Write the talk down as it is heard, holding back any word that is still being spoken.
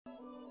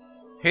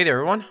Hey there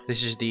everyone,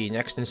 this is the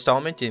next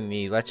installment in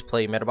the Let's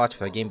Play Medabots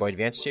for the Game Boy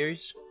Advance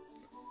series.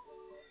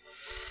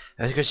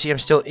 As you can see, I'm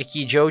still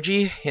Icky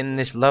Joji in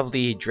this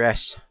lovely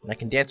dress. And I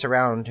can dance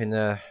around in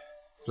the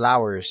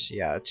flowers.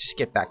 Yeah, let's just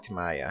get back to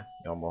my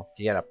normal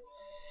get-up.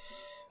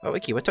 Oh,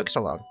 Icky, what took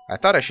so long? I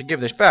thought I should give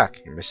this back.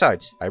 And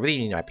besides, I really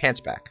need my pants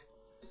back.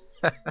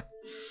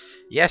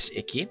 Yes,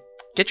 Icky.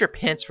 Get your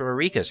pants from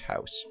Marika's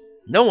house.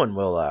 No one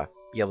will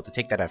be able to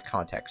take that out of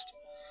context.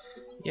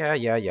 Yeah.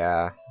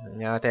 Yeah,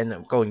 then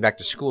I'm going back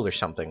to school or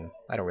something.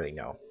 I don't really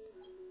know.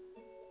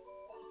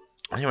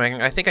 Anyway,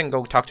 I think I can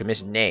go talk to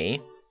Miss Nay.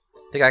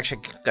 I think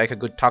I could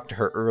go talk to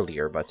her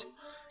earlier, but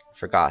I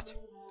forgot.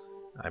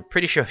 I'm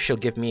pretty sure she'll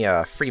give me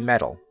a free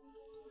medal.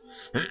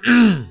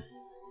 Come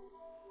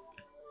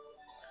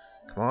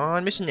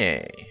on, Miss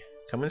Nay.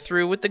 Coming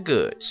through with the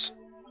goods.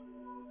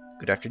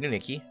 Good afternoon,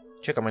 Icky.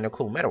 Check out my new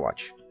cool meta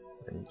watch.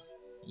 And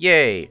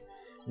yay!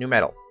 New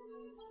medal.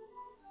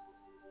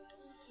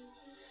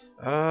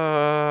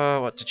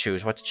 What to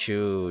choose? Let's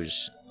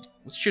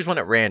choose one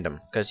at random,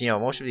 because, you know,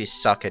 most of these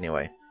suck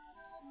anyway.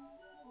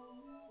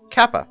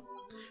 Kappa.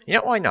 You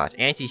know, why not?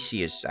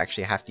 Anti-C is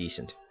actually half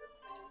decent.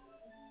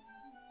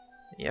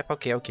 Yep,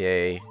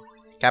 okay.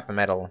 Kappa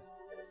medal.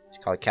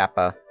 Let's call it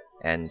Kappa,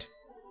 and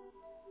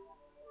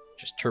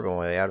just turbo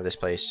my way out of this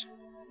place.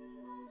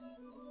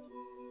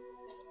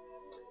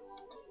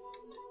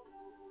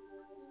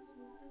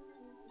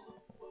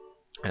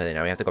 And then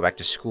now we have to go back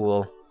to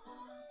school.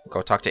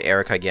 Go talk to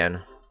Erica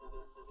again.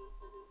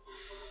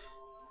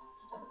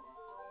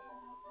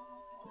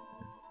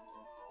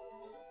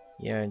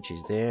 Yeah, and she's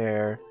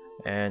there.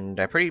 And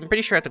I'm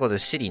pretty sure I have to go to the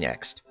city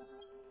next.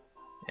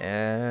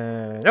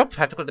 Nope, I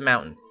have to go to the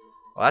mountain.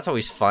 Well, that's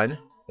always fun.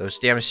 Those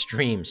damn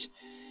streams.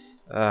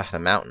 The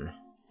mountain.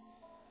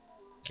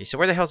 Okay, so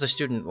where the hell's the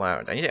student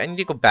lounge? I need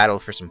to go battle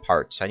for some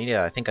parts. I need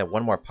I think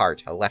one more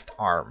part, a left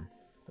arm.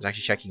 I was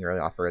actually checking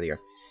off earlier.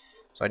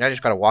 So I now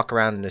just gotta walk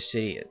around in the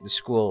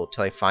school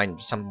till I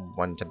find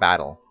someone to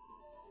battle.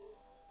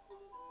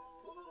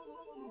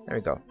 There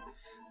we go.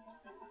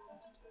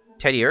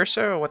 Teddy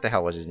Ursa, or what the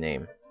hell was his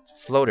name?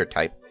 Floater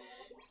type.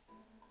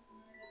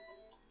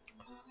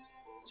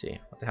 Let's see,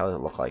 what the hell does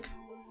it look like?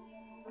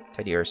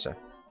 Teddy Ursa.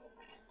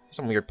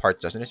 Some weird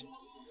parts, doesn't it?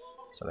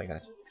 Something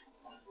like that.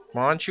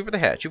 Come on, shoot for the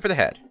head. Shoot for the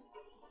head.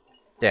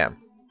 Damn.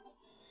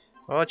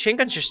 Well, chain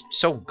gun's just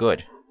so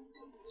good.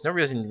 There's no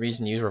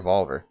reason to use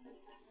revolver.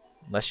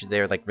 Unless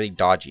they're, like, really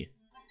dodgy.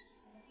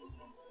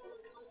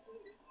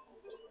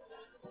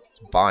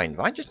 It's bind.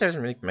 Bind just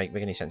doesn't really make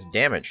any sense.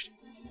 Damaged.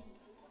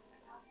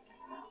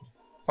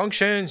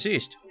 Function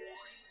ceased.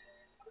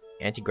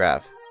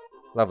 Anti-grav.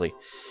 Lovely.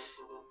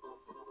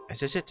 Is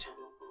this it?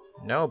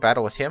 No,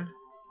 battle with him?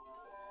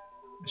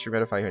 Mr.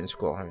 Redify here in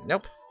school.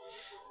 Nope.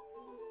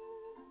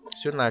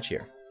 Student lounge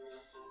here.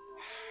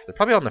 They're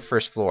probably on the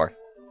first floor.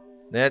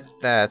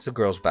 That's the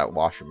girls'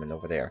 washroom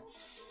over there.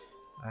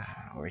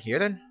 Over here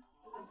then?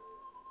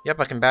 Yep,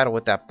 I can battle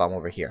with that bum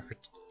over here.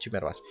 2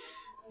 Medabots.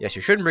 Yes,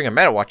 you shouldn't bring a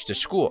Medabot to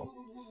school.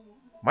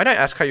 Might I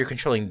ask how you're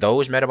controlling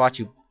those Medabots,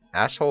 you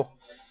asshole?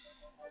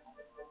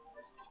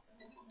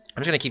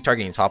 I'm just gonna keep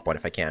targeting the top one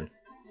if I can.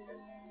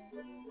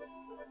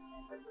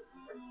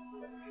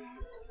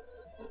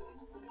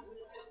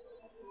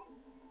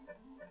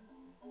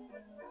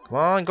 Come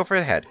on, go for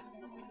the head.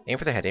 Aim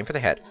for the head, aim for the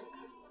head.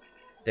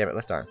 Damn it,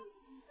 left arm.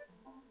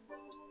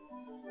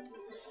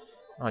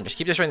 Come on, just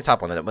keep destroying the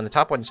top one. When the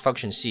top one's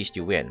function ceased,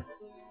 you win.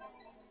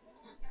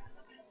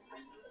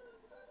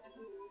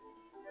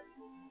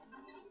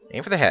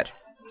 Aim for the head.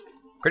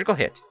 Critical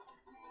hit.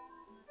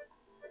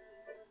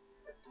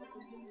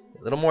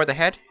 A little more of the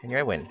head, and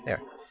I win. There.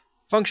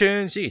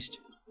 Function ceased.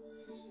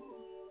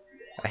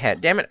 A head.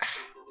 Damn it.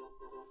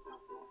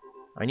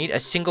 I need a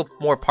single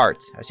more part.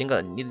 I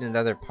need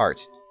another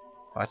part.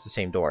 Oh, that's the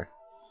same door.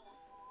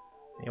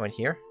 Anyone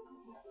here?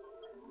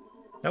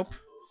 Nope.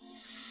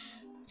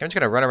 I'm just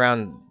gonna run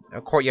around a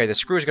courtyard. The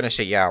screw's gonna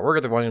say, yeah, we're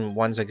the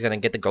ones that are gonna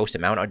get the ghost to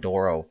Mount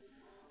Adoro.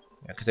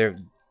 Because they're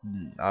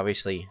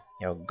obviously,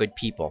 you know, good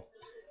people.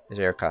 There's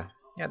Erica.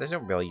 Yeah, there's no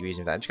real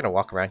reason for that. I'm just gonna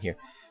walk around here.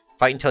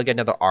 Fight until I get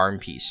another arm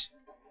piece.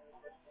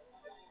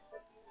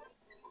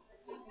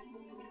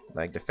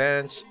 Leg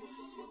defense.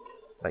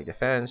 Leg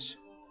defense.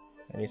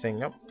 Anything?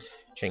 Nope.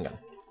 Chain gun.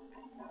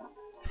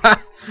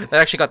 Ha! That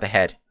actually got the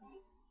head.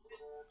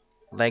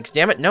 Legs.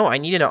 Damn it. No, I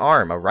need an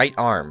arm. A right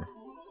arm.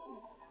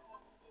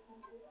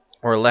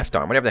 Or a left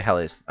arm. Whatever the hell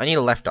it is. I need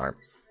a left arm.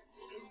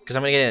 Because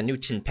I'm going to get a new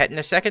tin pet in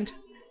a second.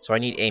 So I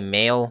need a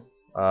male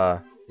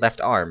left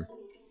arm.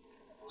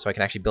 So I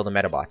can actually build a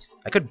Medabot.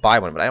 I could buy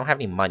one, but I don't have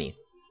any money.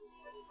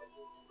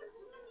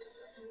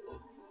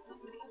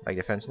 Leg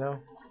defense, no.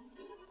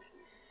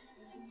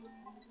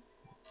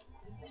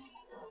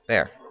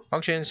 There.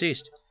 Function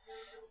ceased.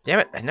 Damn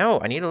it. No,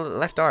 I need a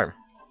left arm.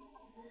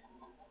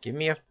 Give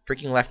me a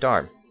freaking left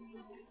arm.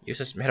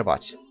 Useless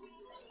Medabots.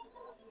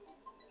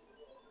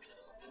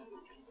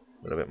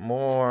 A little bit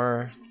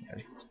more.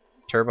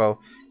 Turbo.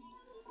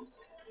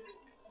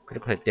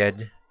 Critical hit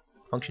dead.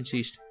 Function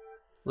ceased.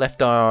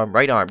 Left arm.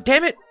 Right arm.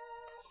 Damn it!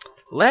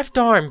 Left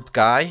arm,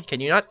 guy. Can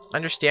you not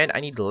understand? I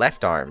need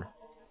left arm.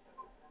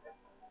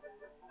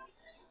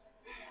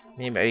 I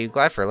mean, are you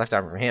glad for a left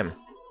arm from him?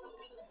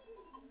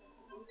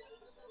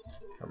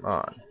 Come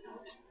on.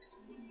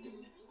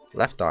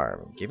 Left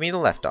arm. Give me the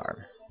left arm.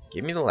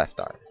 Give me the left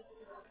arm.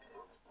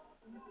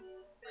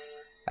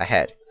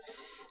 Ahead.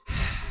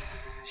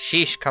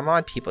 Sheesh, come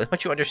on, people.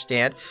 Don't you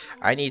understand?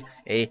 I need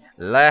a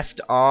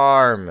left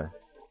arm.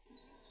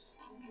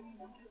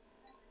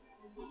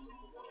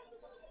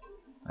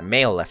 A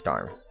male left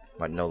arm,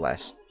 but no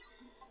less.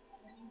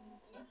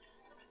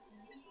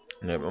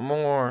 A little bit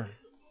more.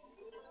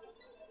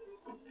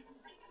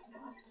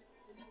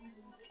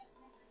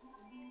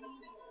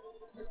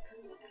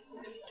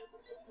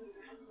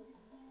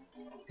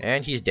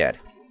 And he's dead.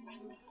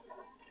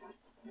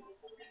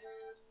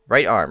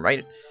 Right arm,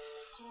 right.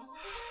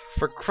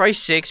 For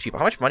Christ's sakes, people,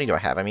 how much money do I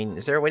have? I mean,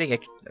 is there a way to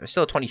get... I'm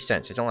still at 20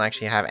 cents. I don't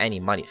actually have any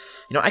money.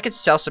 You know, I could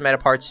sell some meta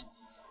parts,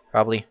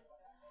 probably,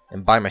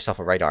 and buy myself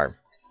a right arm.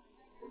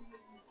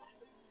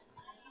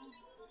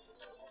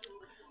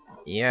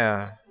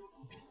 Yeah.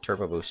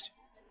 Turbo boost.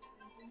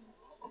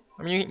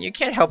 I mean, you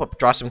can't help but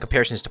draw some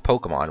comparisons to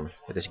Pokemon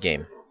with this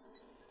game.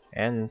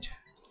 And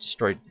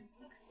destroyed...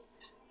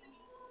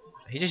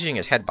 He's just using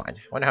his headbind.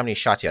 I wonder how many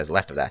shots he has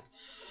left of that.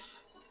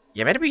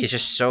 Yeah, Medabots is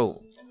just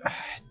so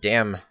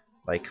damn,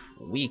 like,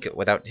 weak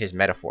without his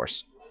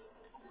Metaforce.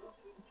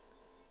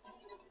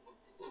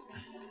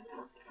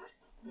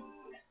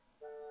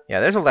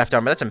 Yeah, there's a left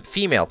arm, but that's a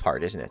female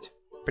part, isn't it?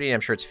 Pretty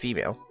damn sure it's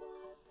female.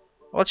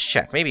 Well, let's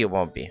check. Maybe it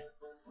won't be.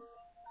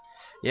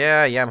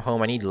 Yeah, I'm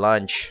home. I need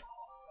lunch.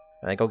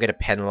 And I go get a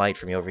pen light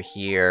from me over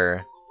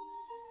here.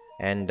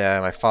 And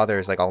my father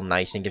is like all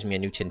nice and gives me a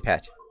new tin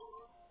pet.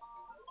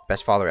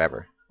 Best father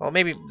ever. Well,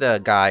 maybe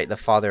the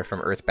father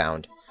from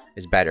Earthbound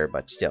is better,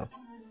 but still.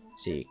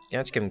 Let's see,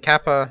 let's give him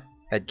Kappa,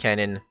 head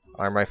cannon,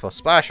 arm rifle,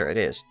 splasher. It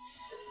is.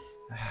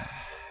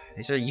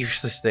 These are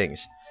useless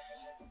things.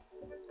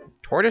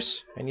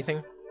 Tortoise?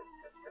 Anything?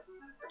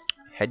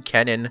 Head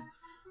cannon,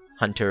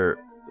 hunter,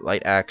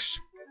 light axe,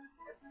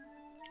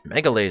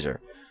 mega laser.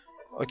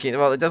 Okay,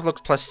 well, it does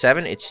look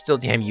 +7. It's still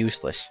damn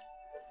useless.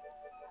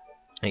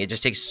 Like, it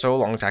just takes so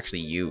long to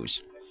actually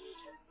use.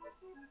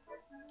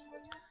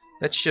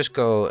 Let's just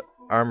go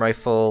arm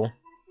rifle,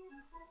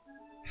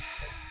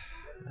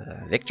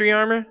 victory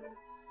armor.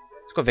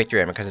 Let's go victory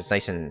armor because it's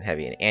nice and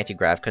heavy, and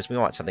anti-grav because we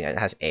want something that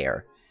has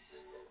air,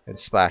 and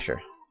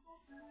splasher.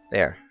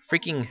 There,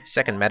 freaking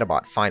second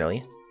Medabot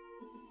finally.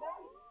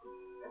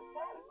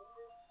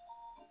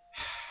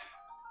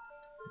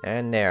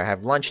 And there, I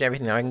have lunch and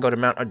everything. Now I can go to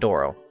Mount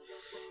Adoro.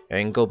 And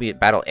I can go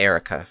battle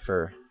Erica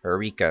for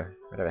Eureka,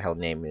 whatever the hell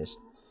the name is.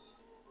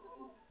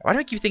 Why do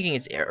I keep thinking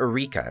it's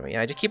Eureka? I mean,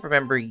 I just keep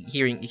remembering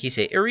hearing he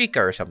say Eureka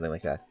or something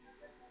like that.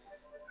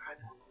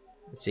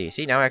 Let's see.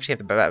 See, now I actually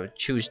have to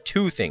choose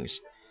two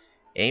things.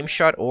 Aim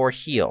shot or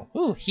heal.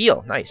 Ooh,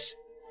 heal. Nice.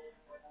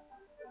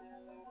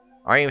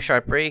 Aim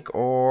shot break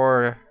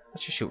or...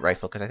 Let's just shoot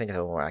rifle because I think it's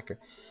a little more accurate.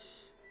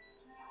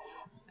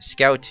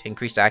 Scout,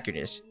 increased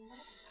accurateness.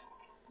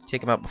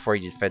 Take him out before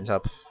he defends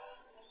up.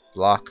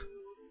 Block.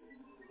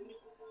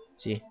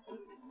 See?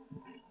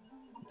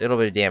 A little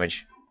bit of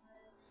damage.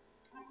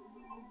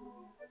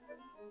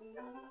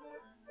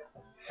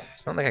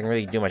 It's not like I can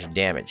really do much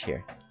damage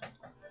here.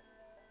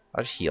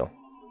 I'll just heal.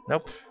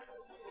 Nope.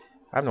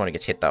 I'm the one who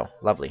gets hit though.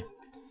 Lovely.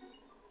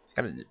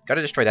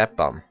 Gotta destroy that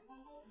bum.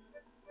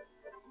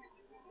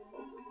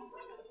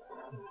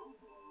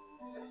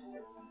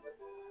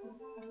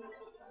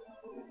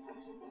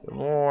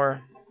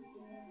 More.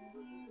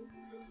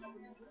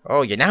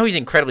 Oh yeah, now he's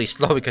incredibly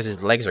slow because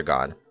his legs are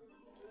gone.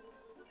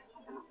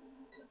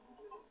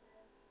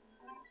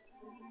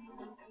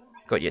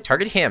 Good, you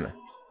target him.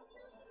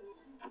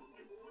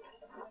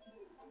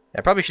 I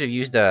probably should have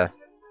used a...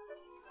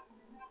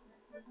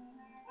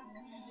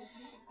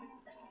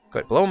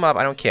 Good, blow him up,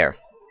 I don't care.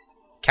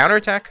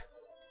 Counterattack?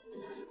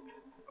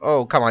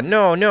 Oh, come on,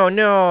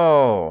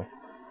 no!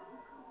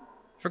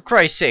 For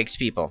Christ's sakes,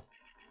 people.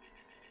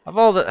 Of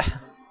all the...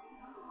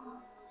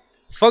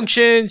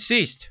 Function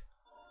ceased!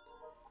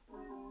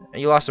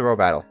 And you lost the row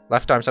battle.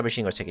 Left arm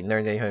submachine was taken.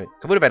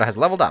 Kabuto Metal has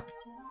leveled up.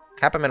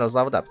 Kappa Metal has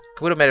leveled up.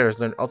 Kabuto Metal has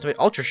learned Ultimate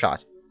Ultra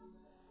Shot.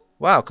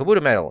 Wow,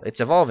 Kabuto Metal, it's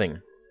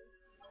evolving.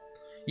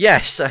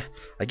 Yes,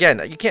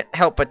 again, you can't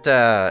help but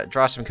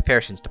draw some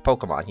comparisons to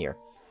Pokemon here.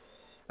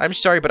 I'm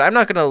sorry, but I'm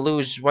not gonna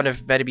lose one of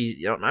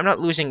Medabots. I'm not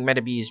losing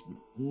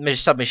Medabots'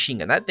 submachine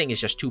gun. That thing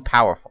is just too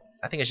powerful.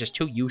 That thing is just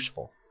too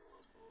useful.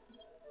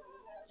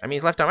 I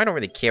mean, left arm, I don't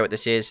really care what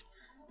this is.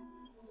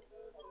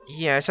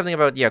 Yeah, something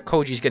about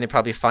Koji's gonna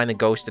probably find the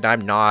ghost, and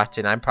I'm not,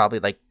 and I'm probably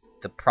like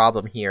the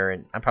problem here,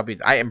 and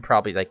I am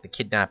probably like the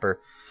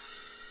kidnapper.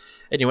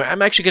 Anyway,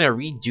 I'm actually gonna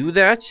redo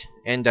that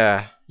and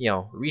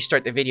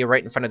restart the video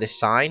right in front of this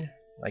sign,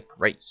 like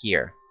right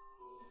here.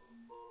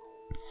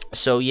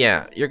 So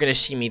yeah, you're gonna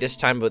see me this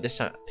time, but this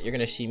time you're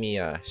gonna see me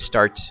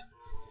start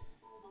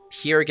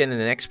here again in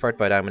the next part.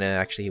 But I'm gonna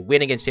actually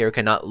win against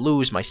Erica, not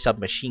lose my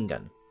submachine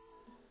gun.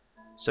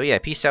 So yeah,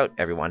 peace out,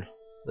 everyone.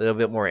 A little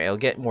bit more. It'll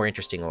get more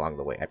interesting along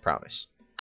the way, I promise.